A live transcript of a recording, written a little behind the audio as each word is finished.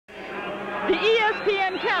The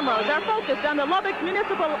ESPN cameras are focused on the Lubbock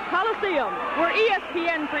Municipal Coliseum, where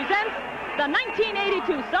ESPN presents the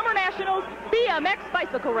 1982 Summer Nationals BMX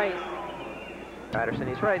bicycle race. Patterson,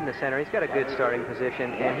 he's right in the center. He's got a good starting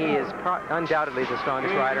position, and he is undoubtedly the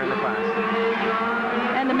strongest rider in the class.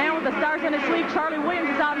 And the man with the stars on his sleeve, Charlie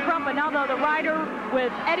Williams, is out in front, but now the rider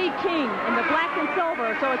with Eddie King in the black and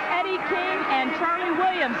silver. So it's Eddie King and Charlie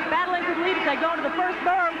Williams battling for the lead as they go into the first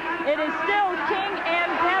berm. It is still King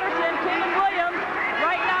and Patterson, King and Williams.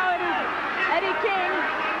 Right now it is Eddie King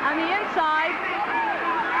on the inside.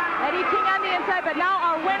 Eddie King on the inside, but now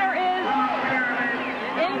our winner is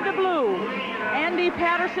in the blue. Andy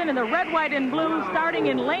Patterson in the red, white, and blue, starting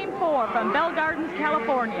in lane 4 from Bell Gardens,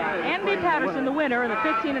 California. Andy Patterson, the winner in the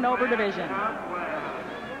 15 and over division. Number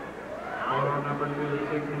 2, the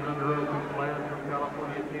 1600 open class from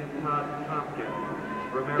California, 10 Todd Tompkins.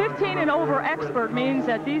 15 and over expert means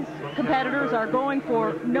that these competitors are going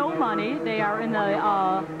for no money. They are in the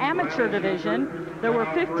amateur division. There were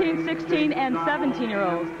 15, 16, and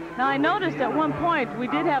 17-year-olds. Now, I noticed at one point we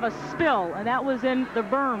did have a spill, and that was in the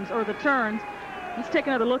berms or the turns. Let's take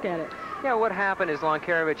another look at it. Yeah, what happened is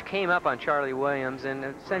Lonkarevich came up on Charlie Williams and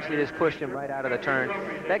essentially just pushed him right out of the turn.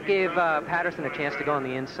 That gave Patterson a chance to go on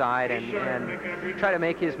the inside and try to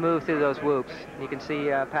make his move through those whoops. You can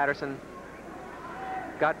see Patterson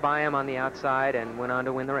got by him on the outside and went on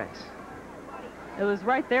to win the race. It was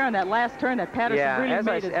right there on that last turn that Patterson really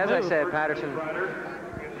made his move. As I said, Patterson...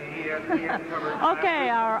 Okay,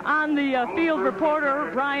 our on the field reporter,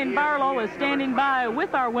 Brian Barlow, is standing by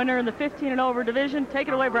with our winner in the 15 and over division. Take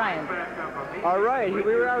it away, Brian. All right, we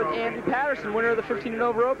were out with Andy Patterson, winner of the 15 and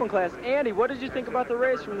over open class. Andy, what did you think about the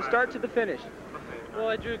race from the start to the finish? Well,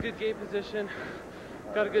 I drew a good gate position,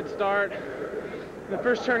 got a good start. In the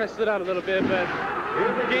first turn, I slid out a little bit, but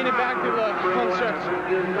gained it back through the home stretch.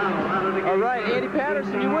 All right, Andy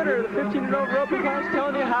Patterson, you winner of the 15 and over open class,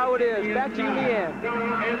 telling you how it is. Back to you, Leanne.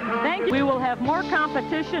 Thank you. We will have more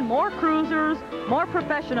competition, more cruisers, more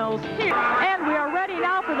professionals here. And we are ready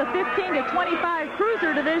now for the 15 to 25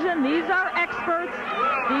 cruiser division. These are experts.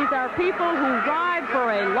 These are people who ride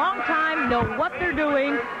for a long time, know what they're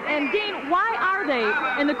doing. And Dean, why are they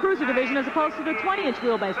in the cruiser division as opposed to the 20-inch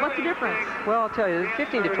wheelbase? What's the difference? Well, I'll tell you, the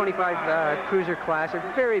 15 to 25 cruiser class are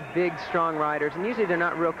very big, strong riders, and usually they're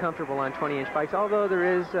not real comfortable on 20-inch bikes, although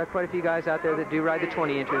there is quite a few guys out there that do ride the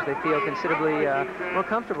 20-inchers. They feel considerably more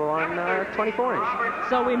comfortable on 24-inch.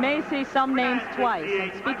 So we may see some names twice.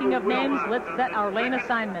 And speaking of names, let's set our lane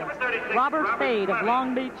assignments. Robert Fade of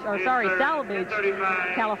South Beach,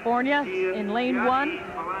 California, in lane 1,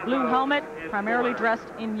 blue helmet, primarily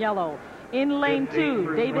dressed in yellow. In lane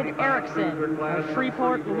 2, David Erickson of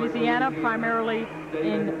Shreveport, Louisiana, primarily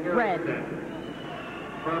in red.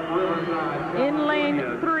 In lane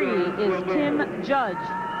 3 is Tim Judge,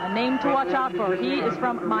 a name to watch out for. He is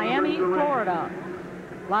from Miami, Florida.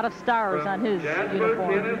 A lot of stars on his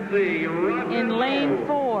uniform. In lane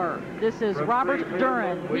 4, this is Robert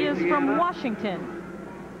Duran. He is from Washington.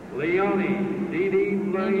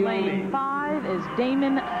 In lane 5 is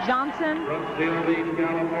Damon Johnson.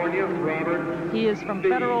 He is from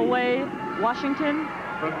Federal Way, Washington.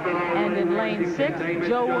 And in lane 6,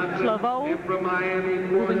 Joe Claveau.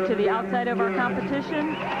 Moving to the outside of our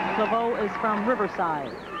competition, Claveau is from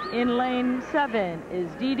Riverside. In lane 7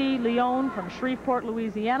 is Didi Leon from Shreveport,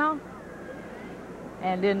 Louisiana.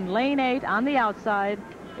 And in lane 8, on the outside,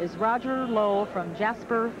 is Roger Lowe from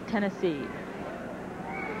Jasper, Tennessee.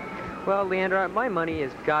 Well, Leandra, my money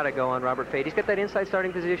has got to go on Robert Fade. He's got that inside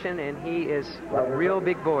starting position, and he is a real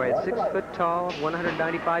big boy. He's 6 foot tall,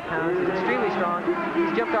 195 pounds. He's extremely strong. He's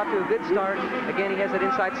jumped off to a good start. Again, he has that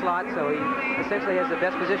inside slot, so he essentially has the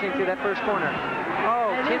best positioning through that first corner.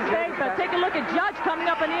 Oh, Tim Judge. But take a look at Judge coming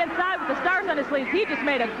up on the inside with the stars on his sleeve. He just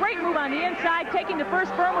made a great move on the inside, taking the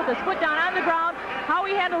first berm with his foot down on the ground. How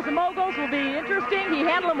he handles the moguls will be interesting. He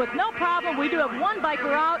handled them with no problem. We do have one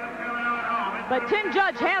biker out. But Tim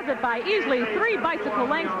Judge has it by easily 3 bicycle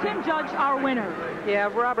lengths. Tim Judge, our winner. Yeah,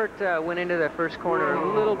 Robert went into the first corner a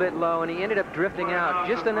little bit low, and he ended up drifting out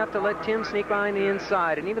just enough to let Tim sneak behind the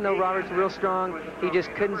inside. And even though Robert's real strong, he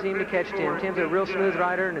just couldn't seem to catch Tim. Tim's a real smooth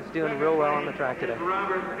rider, and is doing real well on the track today.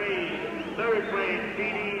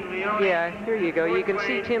 Yeah, here you go. You can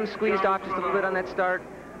see Tim squeezed off just a little bit on that start.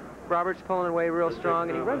 Robert's pulling away real strong,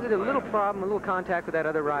 and he runs into a little problem, a little contact with that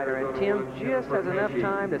other rider, and Tim just has enough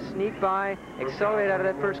time to sneak by, accelerate out of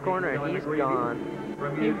that first corner, and he's gone.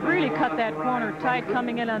 He really cut that corner tight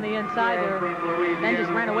coming in on the inside there, then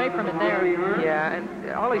just ran away from it there. Yeah, and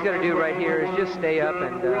all he's got to do right here is just stay up,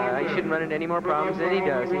 and he shouldn't run into any more problems than he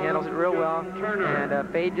does. He handles it real well, and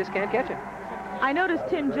Fade just can't catch him. I noticed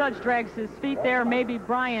Tim Judge drags his feet there. Maybe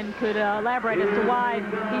Brian could elaborate as to why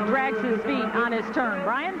he drags his feet on his turn.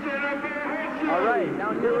 Brian? All right,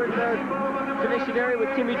 down here we're in the finishing area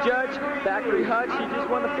with Timmy Judge, Thackeray Hutch. He just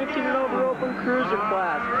won the 15 and over open cruiser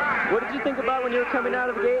class. What did you think about when you were coming out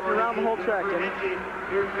of the gate and around the whole track, Timmy?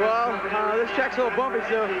 Well, this track's a little bumpy,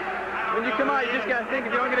 so when you come out, you just got to think,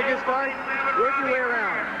 if you don't get a good start, work your way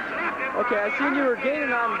around. Okay, I seen you were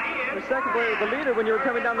gaining on the second play, the leader, when you were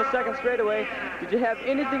coming down the second straightaway. Did you have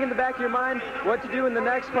anything in the back of your mind what to do in the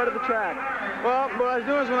next part of the track? Well, what I was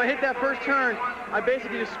doing is when I hit that first turn, I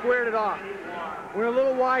basically just squared it off. Went a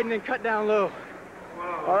little wide and then cut down low.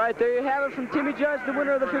 All right, there you have it from Timmy Judge, the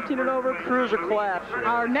winner of the 15 and over cruiser class.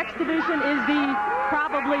 Our next division is the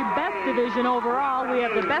probably best division overall. We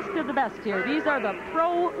have the best of the best here. These are the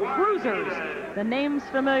Pro Cruisers, the names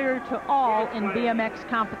familiar to all in BMX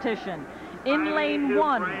competition. In lane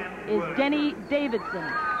 1 is Denny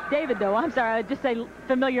Davido, I'm sorry, I just say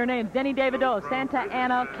familiar names. Denny Davido of Santa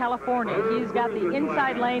Ana, California. He's got the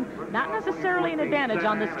inside lane, not necessarily an advantage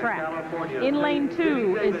on this track. In lane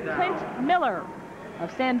 2 is Clint Miller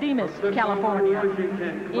of San Dimas, California.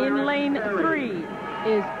 In lane 3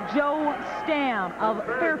 is Joe Stam of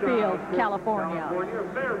Fairfield, California.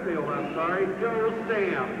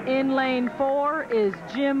 In lane 4 is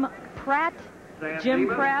Jim Pratt. Jim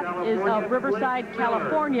Pratt is of Riverside,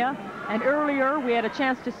 California, and earlier we had a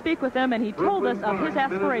chance to speak with him, and he told us of his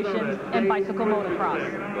aspirations in bicycle motocross.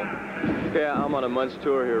 Yeah, I'm on a month's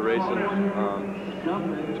tour here racing.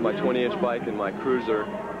 It's my 20-inch bike and my cruiser,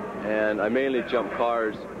 and I mainly jump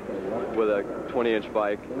cars with a 20-inch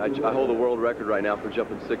bike. I hold the world record right now for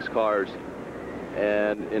jumping 6 cars,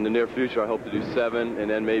 and in the near future I hope to do 7 and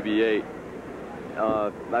then maybe 8.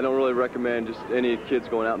 I don't really recommend just any kids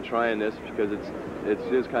going out and trying this because it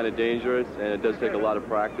is kind of dangerous, and it does take a lot of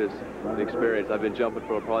practice and experience. I've been jumping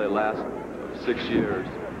for probably the last 6 years.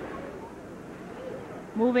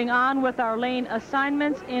 Moving on with our lane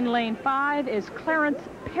assignments, in lane 5 is Clarence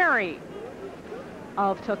Perry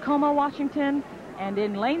of Tacoma, Washington, and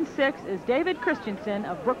in lane 6 is David Christensen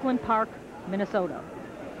of Brooklyn Park, Minnesota.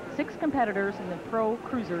 6 competitors in the Pro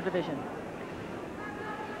Cruiser division.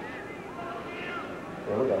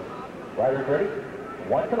 Here we go. Riders ready?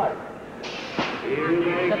 1 to light.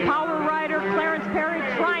 The power rider, Clarence Perry,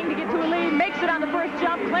 trying to get to a lead, makes it on the first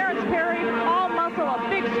jump. Clarence Perry, all muscle, a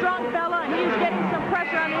big, strong fella, and he's getting some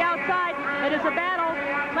pressure on the outside. It is a battle.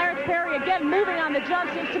 Clarence Perry, again, moving on the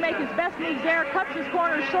jump, seems to make his best moves there, cuts his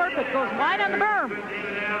corner short, but goes wide on the berm.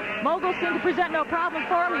 Moguls seem to present no problem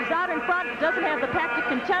for him. He's out in front, doesn't have the pack to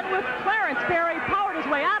contend with. Clarence Perry powered his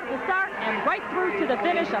way out at the start and right through to the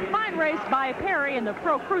finish. A fine race by Perry in the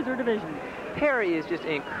Pro Cruiser division. Perry is just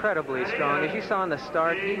incredibly strong. As you saw in the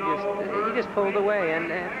start, he just pulled away, and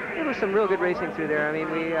there was some real good racing through there. I mean,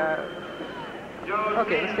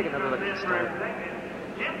 okay, let's take another look at the start.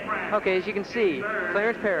 Okay, as you can see,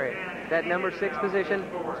 Clarence Perry, that number 6 position,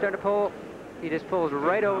 starting to pull. He just pulls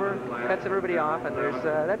right over, cuts everybody off, and there's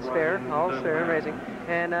that's fair, all's fair in racing.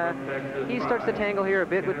 And he starts to tangle here a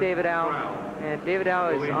bit with David Al, and David Al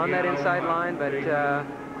is on that inside line, but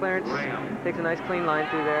Clarence takes a nice clean line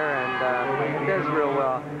through there and does real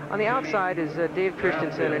well. On the outside is Dave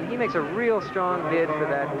Christensen, and he makes a real strong bid for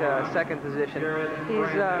that second position.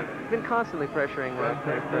 He's been constantly pressuring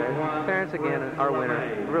Clarence, again, our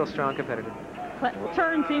winner, real strong competitor.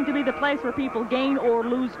 Turns seem to be the place where people gain or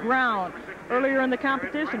lose ground. Earlier in the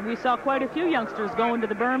competition, we saw quite a few youngsters go into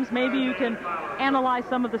the berms. Maybe you can analyze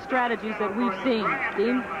some of the strategies that we've seen.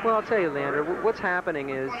 Dean? Well, I'll tell you, Leander, what's happening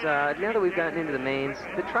is now that we've gotten into the mains,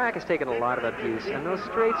 the track has taken a lot of abuse, and those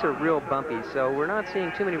straights are real bumpy, so we're not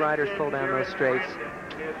seeing too many riders pull down those straights.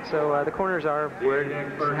 So the corners are where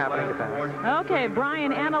it's happening to pass. Okay,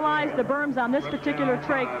 Brian analyzed the berms on this particular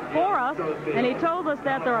track for us, and he told us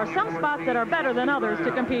that there are some spots that are better than others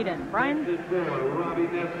to compete in. Brian?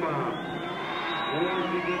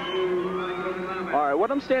 All right,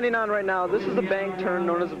 what I'm standing on right now, this is the bank turn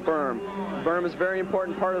known as a berm. Berm is a very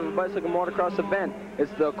important part of the bicycle motocross event.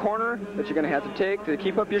 It's the corner that you're going to have to take to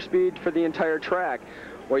keep up your speed for the entire track.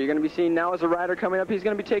 What you're going to be seeing now is a rider coming up. He's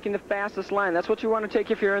going to be taking the fastest line. That's what you want to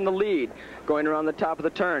take if you're in the lead, going around the top of the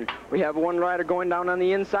turn. We have one rider going down on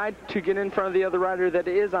the inside to get in front of the other rider that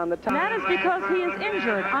is on the top. That is because he is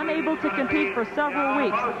injured, unable to compete for several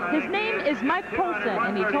weeks. His name is Mike Polson,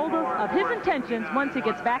 and he told us of his intentions once he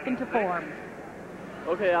gets back into form.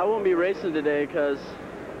 Okay, I won't be racing today because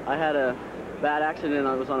I had a bad accident.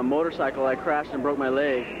 I was on a motorcycle. I crashed and broke my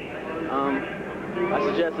leg. I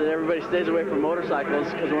suggest that everybody stays away from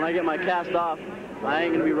motorcycles because when I get my cast off, I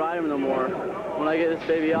ain't gonna be riding them no more. When I get this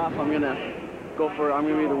baby off, I'm gonna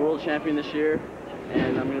be the world champion this year,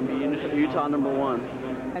 and I'm gonna be Utah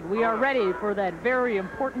 #1. And we are ready for that very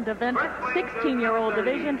important event, 16-year-old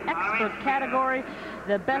division, expert category,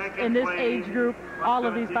 the best in this age group. All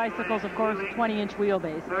of these bicycles, of course, 20-inch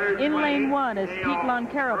wheelbase. In lane 1 is Pete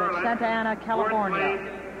Lonkarovich, Santa Ana, California.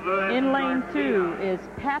 In lane 2 is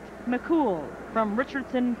Pat McCool from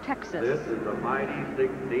Richardson, Texas. This is the mighty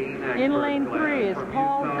 16 In lane expert 3 is class.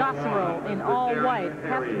 Paul Gossero in all white.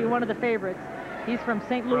 Has to be one of the favorites. He's from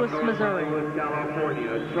St. Louis, Missouri.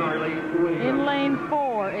 In lane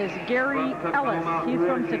 4 is Gary Ellis. He's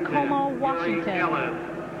from Tacoma, Washington.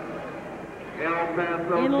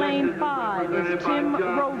 In lane 5 is Tim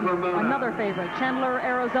Roden, another favorite, Chandler,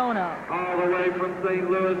 Arizona. All the way from St.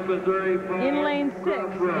 Louis, Missouri. In lane 6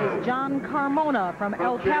 is John Carmona from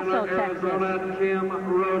El Paso, Texas. Tim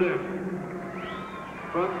Roden.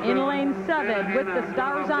 In lane 7, with the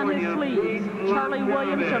stars on his sleeves, Charlie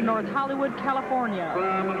Williams from North Hollywood, California.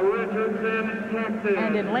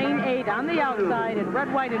 And in lane 8, on the outside, in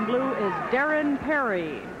red, white, and blue, is Darren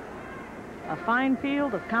Perry. A fine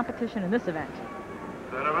field of competition in this event.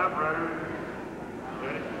 Set him up, Ryder.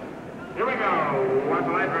 Here we go. Watch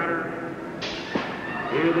the light, Ryder.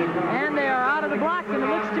 Here they come. And they are out of the blocks, and it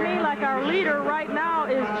looks to me like our leader right now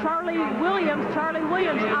is Charlie Williams. Charlie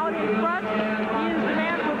Williams out in front. He is the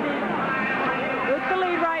man with the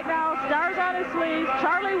lead right now. Stars on his sleeves.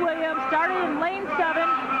 Charlie Williams started in lane 7,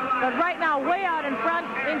 but right now way out in front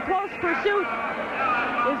in close pursuit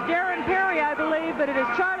is Darren Perry, I believe, but it is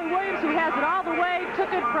Charlie Williams who has it all the way,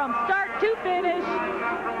 took it from start to finish,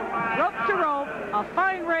 rope to rope. A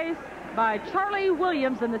fine race by Charlie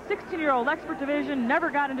Williams in the 16-year-old expert division,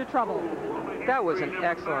 never got into trouble. That was an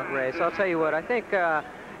excellent race. I'll tell you what, I think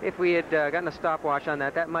if we had gotten a stopwatch on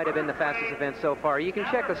that, that might have been the fastest event so far. You can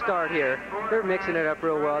check the start here. They're mixing it up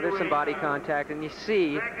real well. There's some body contact, and you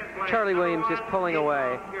see Charlie Williams just pulling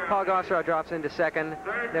away. Paul Gossero drops into second.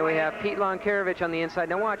 Then we have Pete Lonkarovich on the inside.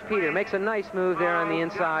 Now watch Peter. Makes a nice move there on the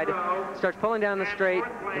inside. Starts pulling down the straight,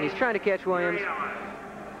 and he's trying to catch Williams.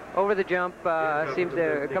 Over the jump, seems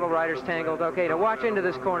a couple riders tangled. Okay, now watch into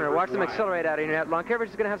this corner. Watch them accelerate out of here. Lonkarovich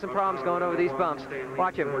is going to have some problems going over these bumps.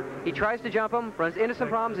 Watch him. He tries to jump them, runs into some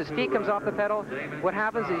problems. His feet comes off the pedal. What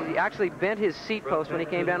happens is he actually bent his seat post when he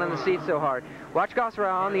came down on the seat so hard. Watch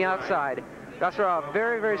Gossero on the outside. Gossero, a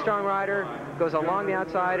very, very strong rider, goes along the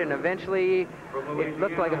outside, and eventually it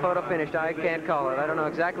looked like a photo finished. I can't call it. I don't know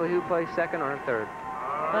exactly who placed second or third.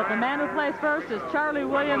 But the man who plays first is Charlie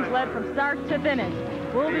Williams, led from start to finish.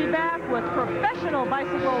 We'll be back with professional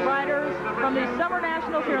bicycle riders from the Summer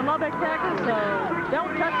Nationals here in Lubbock, Texas, so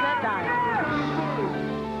don't touch that dial.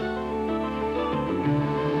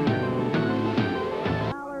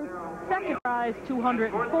 Second prize,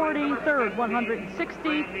 $240, third,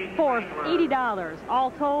 $160, fourth, $80.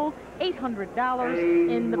 All told, $800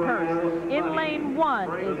 in the purse. In lane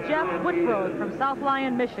 1 is Jeff Whitgrove from South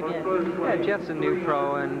Lyon, Michigan. Yeah, Jeff's a new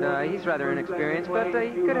pro, and he's rather inexperienced, but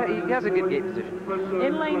he has a good gate position.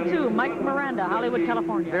 In lane 2, Mike Miranda, Hollywood,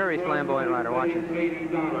 California. Very flamboyant rider. Watch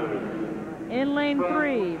him. In lane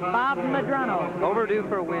 3, Bob Medrano. Overdue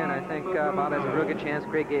for a win. I think Bob has a real good chance.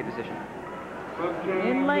 Great gate position.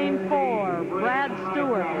 In lane 4, Brad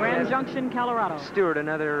Stewart, Grand Junction, Colorado. Stewart,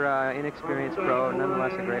 another inexperienced pro,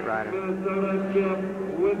 nonetheless a great rider.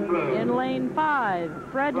 In lane 5,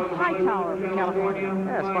 Fred Hightower from California.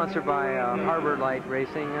 Yeah, sponsored by Harbor Light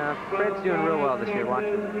Racing. Fred's doing real well this year. Watch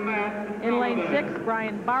him. In lane 6,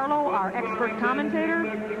 Brian Barlow, our expert commentator.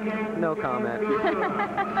 No comment.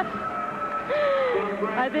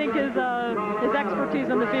 I think his expertise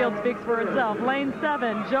on the field speaks for itself. Lane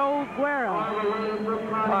 7, Joe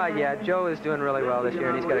Guerra. Yeah, Joe is doing really well this year,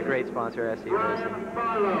 and he's got a great sponsor, SC Racing.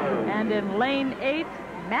 And in lane 8,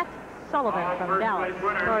 Matt Sullivan from Dallas.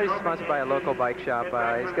 Oh, he's sponsored by a local bike shop.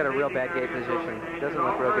 He's got a real bad gate position. Doesn't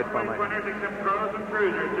look real good for him right now.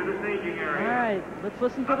 All right, let's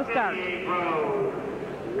listen to the start.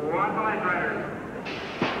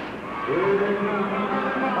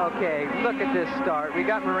 Okay, look at this start. We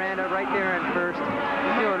got Miranda right there in first.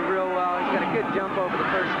 He's doing real well. He's got a good jump over the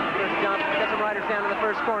first jump. Got some riders down in the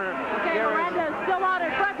first corner. Okay, Miranda is still out in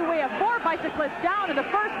front. We have 4 bicyclists down in the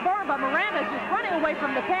first berm, but Miranda's just running away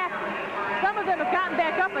from the pack. Some of them have gotten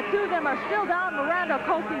back up, but 2 of them are still down. Miranda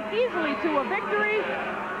coasting easily to a victory.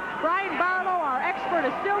 Brian Barlow, our expert,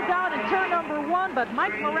 is still down in turn number 1, but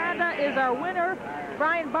Mike Miranda is our winner.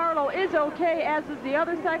 Brian Barlow is okay, as is the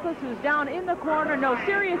other cyclist who's down in the corner. No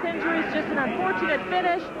serious injuries, just an unfortunate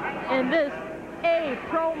finish in this A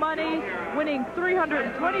Pro Money. Winning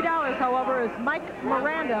 $320, however, is Mike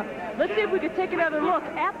Miranda. Let's see if we could take another look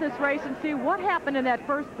at this race and see what happened in that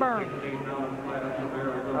first berm.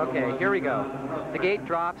 Okay, here we go. The gate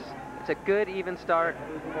drops. It's a good, even start.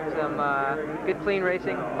 Some good, clean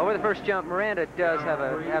racing. Over the first jump, Miranda does have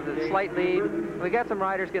a slight lead. We got some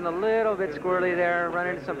riders getting a little bit squirrely there, run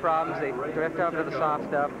into some problems. They drift off to the soft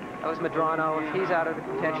stuff. That was Medrano. He's out of the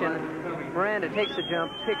contention. Miranda takes the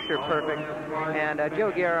jump, picture perfect, and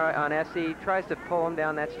Joe Guerra on SC tries to pull him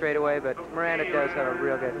down that straightaway, but Miranda does have a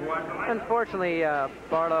real good. Unfortunately,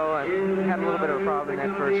 Barlow had a little bit of a problem in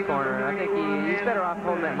that first corner, and I think he's better off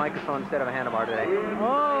holding that microphone instead of a handlebar today.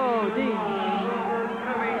 Oh, Dean.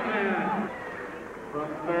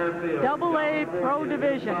 AA Pro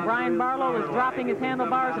Division. Brian Barlow is dropping his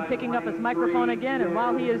handlebars and picking up his microphone again, and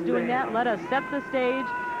while he is doing that, let us set the stage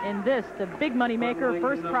in this, the big money maker.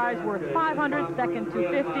 First prize worth $500, second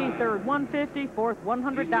 $250, third $150, fourth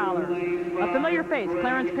 $100. A familiar face,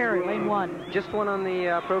 Clarence Perry, lane 1. Just one on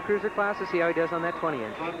the Pro Cruiser class to see how he does on that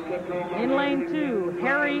 20-inch. In lane 2,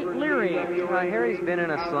 Harry Leary. Harry's been in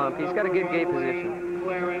a slump. He's got a good gate position.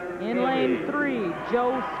 In lane 3,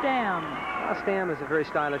 Joe Stam. Stam is a very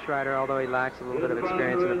stylish rider, although he lacks a little bit of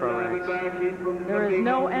experience in the pro ranks. There is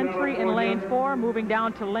no entry in lane 4. Moving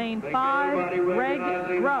down to lane 5, Greg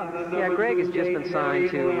Grubbs. Yeah, Greg has just been signed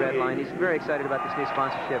to Redline. He's very excited about this new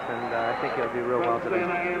sponsorship, and I think he'll do real well today.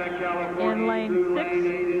 In lane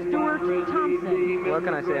 6, Stuart Thompson. What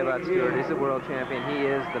can I say about Stuart? He's the world champion. He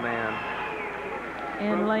is the man.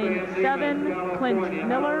 In lane 7, Clint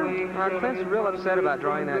Miller. Clint's real upset about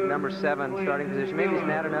drawing that number 7 starting position. Maybe he's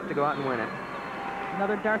mad enough to go out and win it.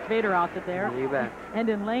 Another Darth Vader outfit there. You bet. And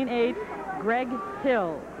in lane 8, Greg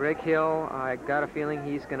Hill. Greg Hill, I got a feeling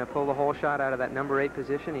he's going to pull the whole shot out of that number 8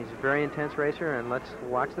 position. He's a very intense racer, and let's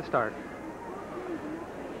watch the start.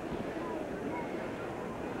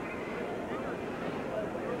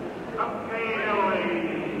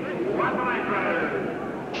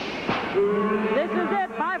 This is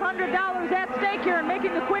it, $500 at stake here, and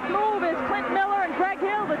making the quick move is Clint Miller and Greg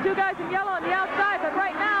Hill, the two guys in yellow on the outside. But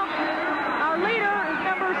right now, our leader is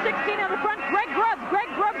number 16 on the front, Greg Grubbs.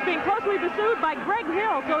 Greg Grubbs being closely pursued by Greg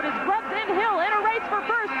Hill. So it is Grubbs and Hill in a race for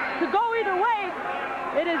first to go either way.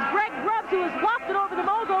 It is Greg Grubbs who has wafted over the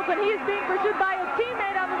mogul, but he's being pursued by his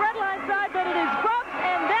teammate on the red line side. But it is Grubbs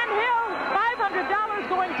and then Hill.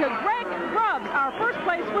 $500 going to Greg Grubbs, our first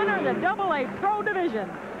place winner in the AA Pro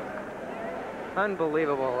Division.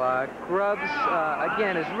 Unbelievable. Grubbs,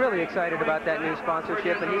 again, is really excited about that new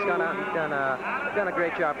sponsorship, and he's gone out and done a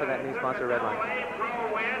great job for that new sponsor,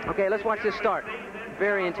 Redline. Okay, let's watch this start.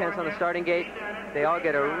 Very intense on the starting gate. They all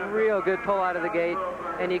get a real good pull out of the gate,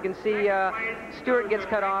 and you can see Stewart gets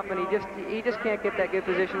cut off, and he just can't get that good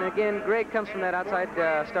position. And again, Greg comes from that outside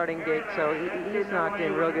starting gate, so he's not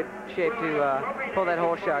in real good shape to pull that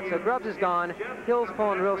whole shot. So Grubbs is gone. Hill's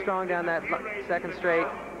pulling real strong down that second straight.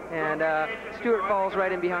 And Stewart falls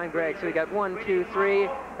right in behind Greg. So we got 1, 2, 3.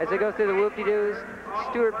 As they go through the whoop-de-doos,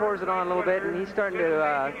 Stewart pours it on a little bit, and he's starting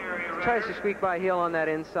to tries to squeak by Hill on that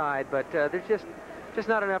inside. But there's just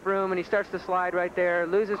not enough room, and he starts to slide right there,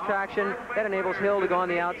 loses traction. That enables Hill to go on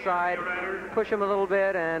the outside, push him a little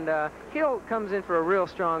bit, and Hill comes in for a real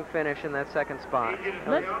strong finish in that second spot.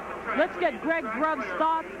 Let's get Greg Grubbs'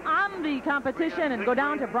 thoughts on the competition and go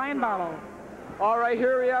down to Brian Barlow. All right,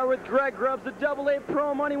 here we are with Greg Grubbs, the AA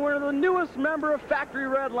Pro Money winner, the newest member of Factory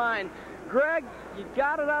Redline. Greg, you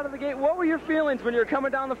got it out of the gate. What were your feelings when you were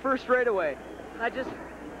coming down the first straightaway?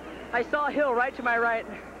 I saw Hill right to my right,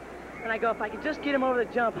 and I go, if I could just get him over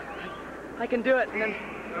the jump, I can do it. And then,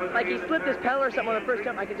 like he slipped his pedal or something on the first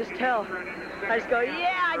jump, I could just tell. I just go,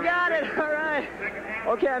 yeah, I got it, all right.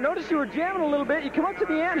 Okay, I noticed you were jamming a little bit. You come up to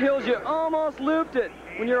the anthills, you almost looped it.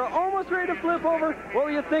 When you were almost ready to flip over, what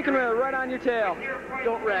were you thinking with it right on your tail?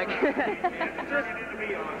 Don't wreck.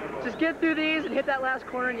 just get through these and hit that last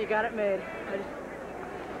corner, and you got it made.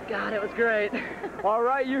 God, it was great. All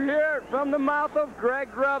right, you hear it from the mouth of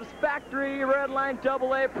Greg Grubbs, Factory Redline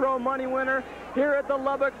AA Pro Money winner here at the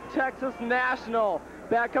Lubbock, Texas National.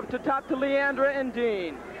 Back up to top to Leandra and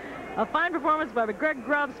Dean. A fine performance by Greg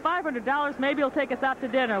Grubbs, $500. Maybe he'll take us out to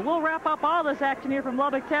dinner. We'll wrap up all this action here from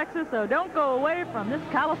Lubbock, Texas, so don't go away from this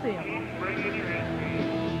Coliseum.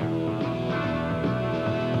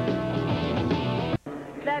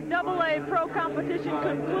 That AA Pro competition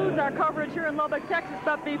concludes our coverage here in Lubbock, Texas.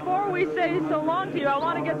 But before we say so long to you, I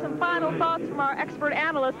want to get some final thoughts from our expert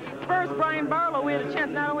analyst. First, Brian Barlow. We had a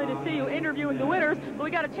chance not only to see you interviewing the winners, but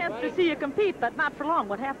we got a chance to see you compete, but not for long.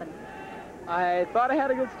 What happened? I thought I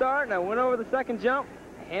had a good start, and I went over the second jump.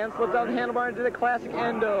 Hand slipped out the handlebar and did a classic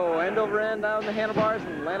endo. End over end down the handlebars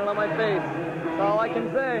and landed on my face. That's all I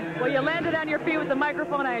can say. Well, you landed on your feet with the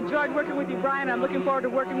microphone. I enjoyed working with you, Brian. I'm looking forward to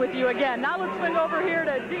working with you again. Now let's swing over here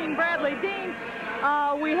to Dean Bradley. Dean,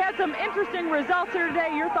 we had some interesting results here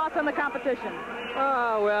today. Your thoughts on the competition?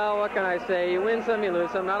 Oh, well, what can I say? You win some, you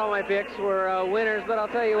lose some. Not all my picks were winners, but I'll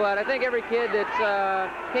tell you what, I think every kid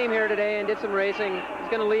that came here today and did some racing is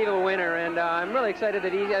going to leave a winner, and I'm really excited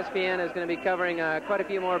that ESPN is going to be covering quite a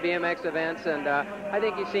few more BMX events, and I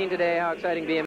think you've seen today how exciting BMX